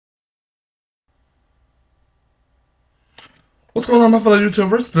What's going on, my fellow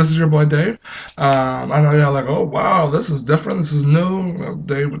YouTubers? This is your boy Dave. I know y'all like, oh wow, this is different, this is new. Well,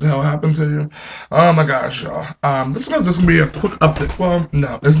 Dave, what the hell happened to you? Oh my gosh, y'all. This is not just gonna be a quick update. Well,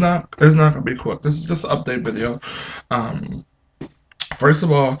 no, it's not. It's not gonna be quick. This is just an update video. Um, First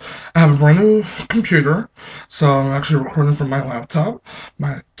of all, I have a brand new computer, so I'm actually recording from my laptop,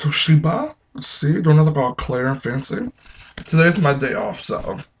 my Toshiba. Let's see, doing another all clear and fancy. Today's my day off,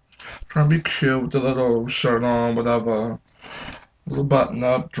 so trying to be cute with the little shirt on, whatever. Little button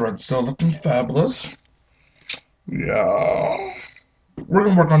up, dread still looking fabulous. Yeah. We're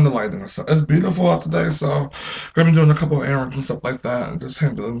gonna work on the lighting and stuff. It's beautiful out today, so gonna be doing a couple of errands and stuff like that, and just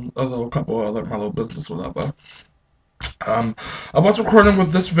handling a little couple of like my little business, whatever. Um, I was recording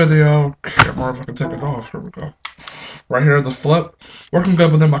with this video camera. If I can take it off, here we go. Right here, the flip, working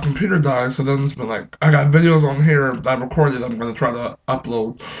good, but then my computer died. So then it's been like I got videos on here that I recorded. I'm gonna try to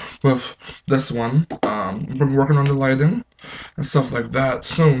upload with this one. I've been working on the lighting and stuff like that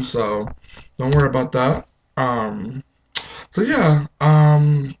soon, so don't worry about that. So yeah,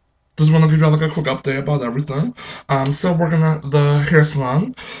 just want to give you like a quick update about everything. I'm still working at the hair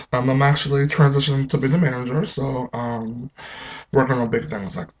salon. I'm actually transitioning to be the manager, so working on big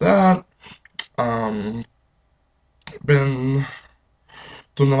things like that. Um, been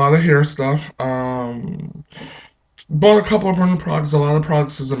doing a lot of hair stuff. Bought a couple of running products. A lot of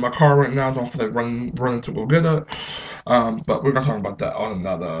products is in my car right now. Don't feel like running to go get it. But we're gonna talk about that on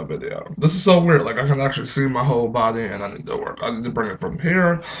another video. This is so weird. Like I can actually see my whole body, and I need to work. I need to bring it from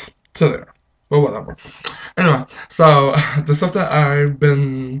here to there. But whatever. Anyway, so the stuff that I've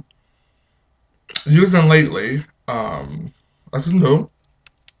been using lately, as a note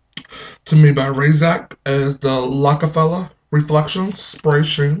to me by Razak is the Rockefeller Reflections Spray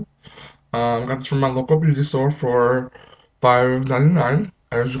Sheen. Got this from my local beauty store for $5.99,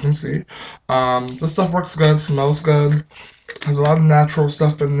 as you can see. The stuff works good, smells good, has a lot of natural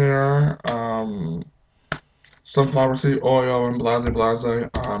stuff in there. Sunflower seed oil and blase blase.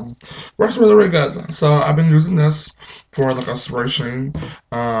 Works really, really good. So I've been using this for like a spray sheen.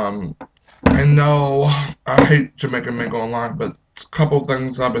 I know I hate Jamaican Mango Online, but a couple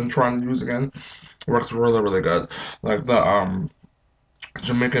things I've been trying to use again works really, really good. Like the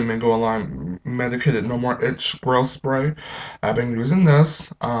Jamaican Mango Lime Medicated No More Itch Grill Spray. I've been using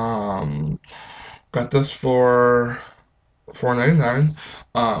this. Got this for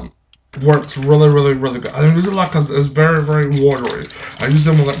 $4.99. Works really, really, really good. I don't use it a lot because it's very, very watery. I use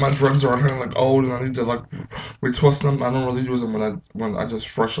them when like my dreads are kind of like old and I need to like retwist them. I don't really use them when I just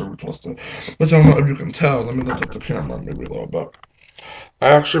freshly retwist it. Which I don't know if you can tell. Let me look at the camera maybe a little bit.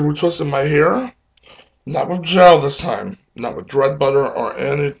 I actually retwisted my hair. Not with gel this time. Not with dread butter or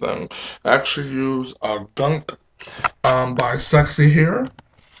anything. I actually use a Gunk by Sexy Hair,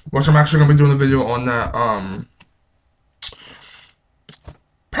 which I'm actually gonna be doing a video on that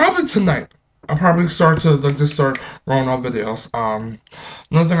probably tonight. I'll probably start to like just start rolling out videos.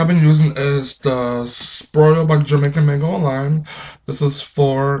 Another thing I've been using is the Sproil by Jamaican Mango and Lime. This is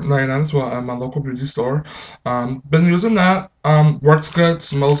 $4.99 as well at my local beauty store. Been using that. Works good,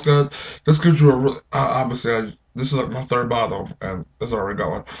 smells good. This gives you a really, obviously this is like my third bottle and it's already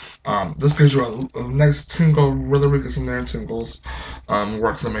going. This gives you a nice tingle, really, really gets in there and tingles.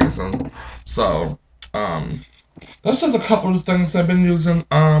 Works amazing. So that's just a couple of things I've been using.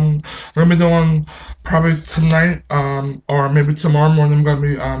 I'm gonna be doing probably tonight, or maybe tomorrow morning. I'm gonna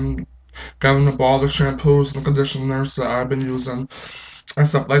be gathering up all the shampoos and conditioners that I've been using and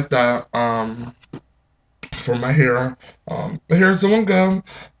stuff like that. For my hair. The hair's doing good.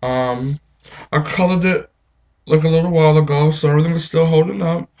 Um, I colored it like a little while ago, so everything is still holding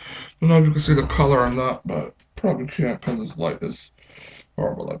up. I don't know if you can see the color or not, but probably can't because this light is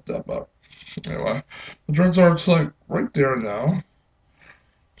horrible like that. But anyway, the dreads are just like right there now.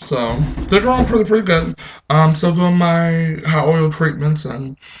 So they're growing pretty good. Still doing my hot oil treatments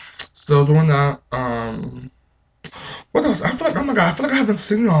and still doing that. What else? I feel like, oh my god, I feel like I haven't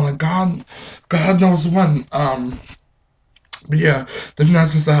seen you on like God knows when. But yeah, definitely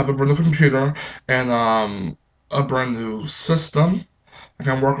since I have a brand new computer and a brand new system. I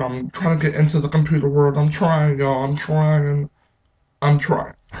can work on trying to get into the computer world. I'm trying, y'all. I'm trying. I'm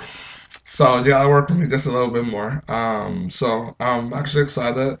trying. So you gotta work with me just a little bit more. So I'm actually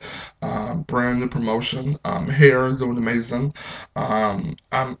excited. Brand new promotion. Hair is doing amazing.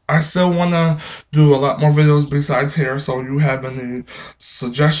 I still wanna do a lot more videos besides hair. So you have any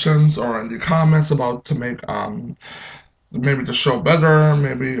suggestions or any comments about to make maybe the show better,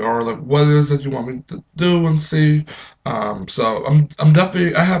 maybe or like what it is that you want me to do and see. So I'm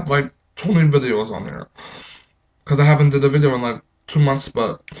definitely I have like 20 videos on there because I haven't did a video in like 2 months,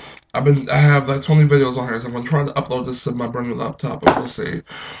 but I have like 20 videos on here, so I'm gonna try to upload this to my brand new laptop, and we'll see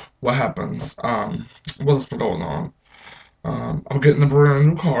what happens. What's been going on? I'm getting a brand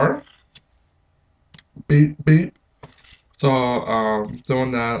new car. Beep beep. So,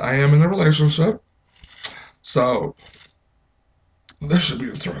 doing that. I am in a relationship, so this should be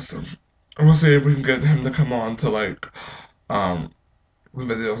interesting. I'm gonna see if we can get him to come on to like um the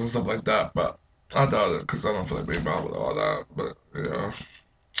videos and stuff like that, but I doubt it because I don't feel like being bothered with all that. But yeah,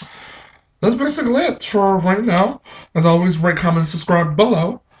 that's basically it for right now. As always, rate, comment, subscribe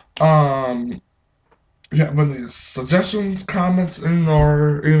below. Um, if you have any suggestions, comments, and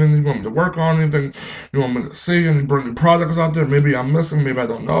or even you want me to work on, anything you want me to see, any brand new products out there, maybe I'm missing, maybe I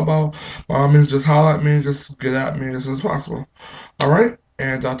don't know about, by all means, just holler at me, just get at me as soon as possible. All right,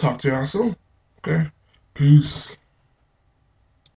 and I'll talk to y'all soon. Okay, peace.